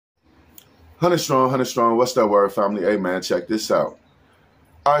100 strong. What's that word, family? Hey, man, check this out.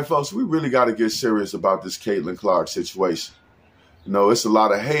 All right, folks, we really got to get serious about this Caitlin Clark situation. You know, it's a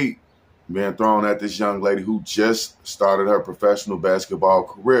lot of hate being thrown at this young lady who just started her professional basketball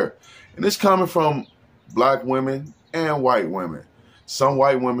career. And it's coming from black women and white women. Some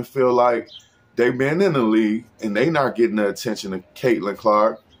white women feel like they've been in the league and they not getting the attention of Caitlin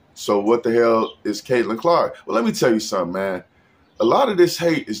Clark. So what the hell is Caitlin Clark? Well, let me tell you something, man. A lot of this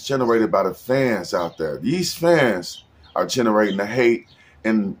hate is generated by the fans out there. These fans are generating the hate,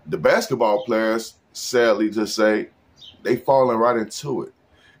 and the basketball players, sadly to say, they falling right into it.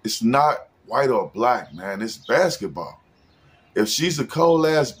 It's not white or black, man. It's basketball. If she's a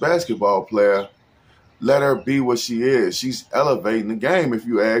cold-ass basketball player, let her be what she is. She's elevating the game, if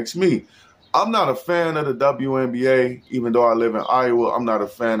you ask me. I'm not a fan of the WNBA, even though I live in Iowa. I'm not a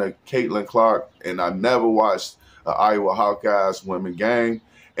fan of Caitlin Clark, and I never watched an Iowa Hawkeyes women game.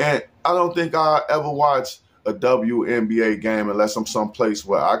 And I don't think I'll ever watch a WNBA game unless I'm someplace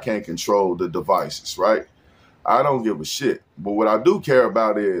where I can't control the devices, right? I don't give a shit. But what I do care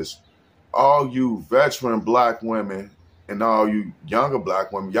about is all you veteran black women and all you younger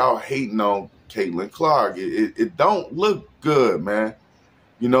black women, y'all hating on Caitlin Clark. It don't look good, man.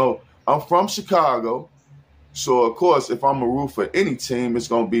 You know, I'm from Chicago, so of course, if I'm a root for any team, it's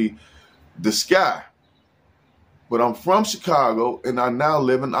going to be the Sky. But I'm from Chicago, and I now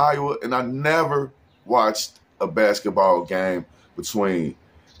live in Iowa, and I never watched a basketball game between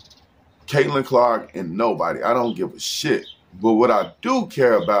Caitlin Clark and nobody. I don't give a shit. But what I do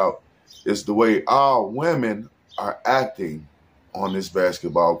care about is the way all women are acting on this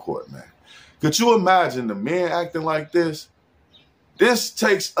basketball court, man. Could you imagine the men acting like this? This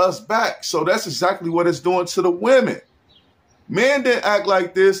takes us back. So that's exactly what it's doing to the women. Men didn't act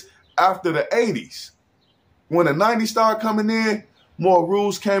like this after the 80s. When the 90s started coming in, more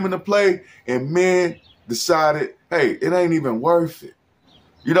rules came into play, and men decided, hey, it ain't even worth it.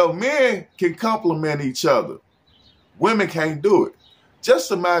 You know, men can compliment each other. Women can't do it.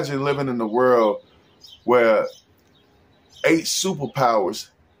 Just imagine living in a world where 8 superpowers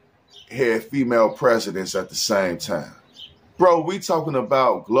had female presidents at the same time. Bro, we talking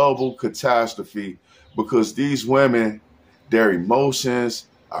about global catastrophe because these women, their emotions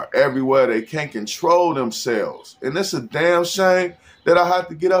are everywhere. They can't control themselves. And it's a damn shame that I have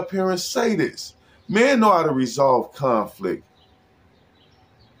to get up here and say this. Men know how to resolve conflict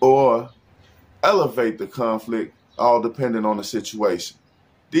or elevate the conflict, all depending on the situation.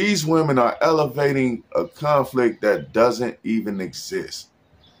 These women are elevating a conflict that doesn't even exist.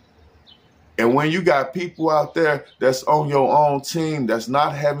 And when you got people out there that's on your own team that's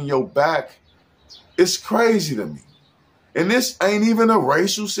not having your back, it's crazy to me. And this ain't even a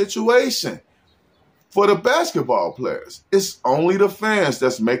racial situation for the basketball players. It's only the fans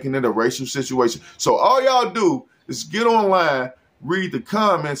that's making it a racial situation. So all y'all do is get online, read the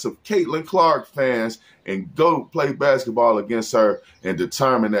comments of Caitlin Clark fans, and go play basketball against her and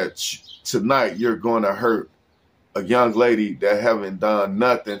determine that tonight you're going to hurt a young lady that haven't done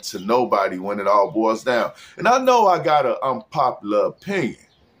nothing to nobody when it all boils down. And I know I got an unpopular opinion,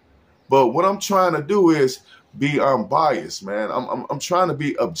 but what I'm trying to do is be unbiased, man. I'm trying to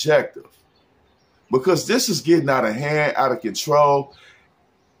be objective because this is getting out of hand, out of control.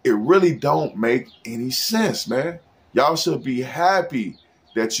 It really don't make any sense, man. Y'all should be happy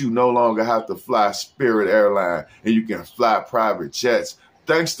that you no longer have to fly Spirit Airline and you can fly private jets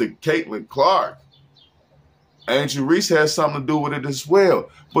thanks to Caitlin Clark. Angel Reese has something to do with it as well,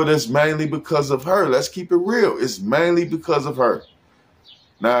 but it's mainly because of her. Let's keep it real. It's mainly because of her.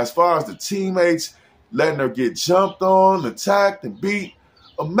 Now, as far as the teammates letting her get jumped on, attacked, and beat,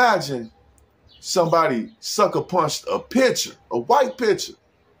 imagine somebody sucker punched a pitcher, a white pitcher.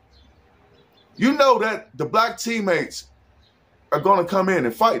 You know that the black teammates are going to come in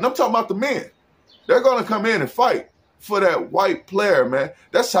and fight. And I'm talking about the men. They're going to come in and fight for that white player, man.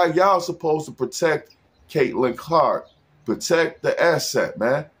 That's how y'all supposed to protect Caitlin Clark. Protect the asset,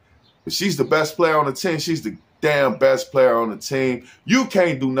 man. If she's the best player on the team, she's the damn best player on the team. You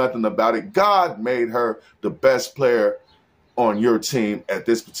can't do nothing about it. God made her the best player on your team at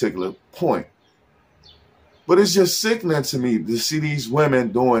this particular point. But it's just sickening to me to see these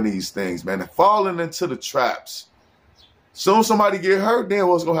women doing these things, man, and falling into the traps. Soon as somebody get hurt, then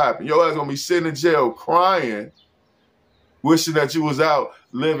what's going to happen? Your ass going to be sitting in jail crying, wishing that you was out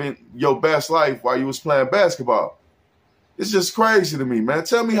living your best life while you was playing basketball. It's just crazy to me, man.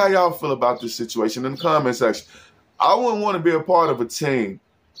 Tell me how y'all feel about this situation in the comment section. I wouldn't want to be a part of a team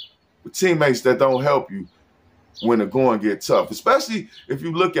with teammates that don't help you when the going get tough, especially if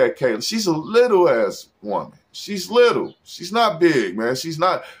you look at Caitlin. She's a little ass woman. She's little. She's not big, man. She's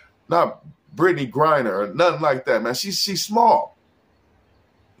not Brittany Griner or nothing like that, man. She's small.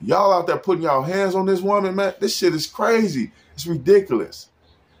 Y'all out there putting y'all hands on this woman, man. This shit is crazy. It's ridiculous.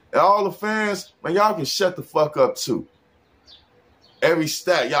 And all the fans, man, y'all can shut the fuck up too. Every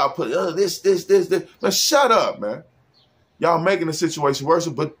stat y'all put, this. Man, shut up, man. Y'all making the situation worse,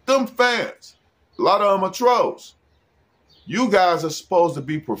 but them fans, a lot of them are trolls. You guys are supposed to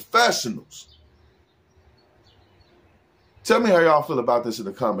be professionals. Tell me how y'all feel about this in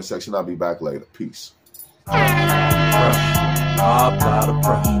the comment section. I'll be back later. Peace. Apply the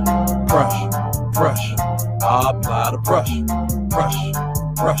pressure. Apply the pressure.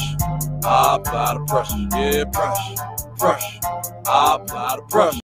 Apply the pressure. Yeah, pressure. Apply the pressure.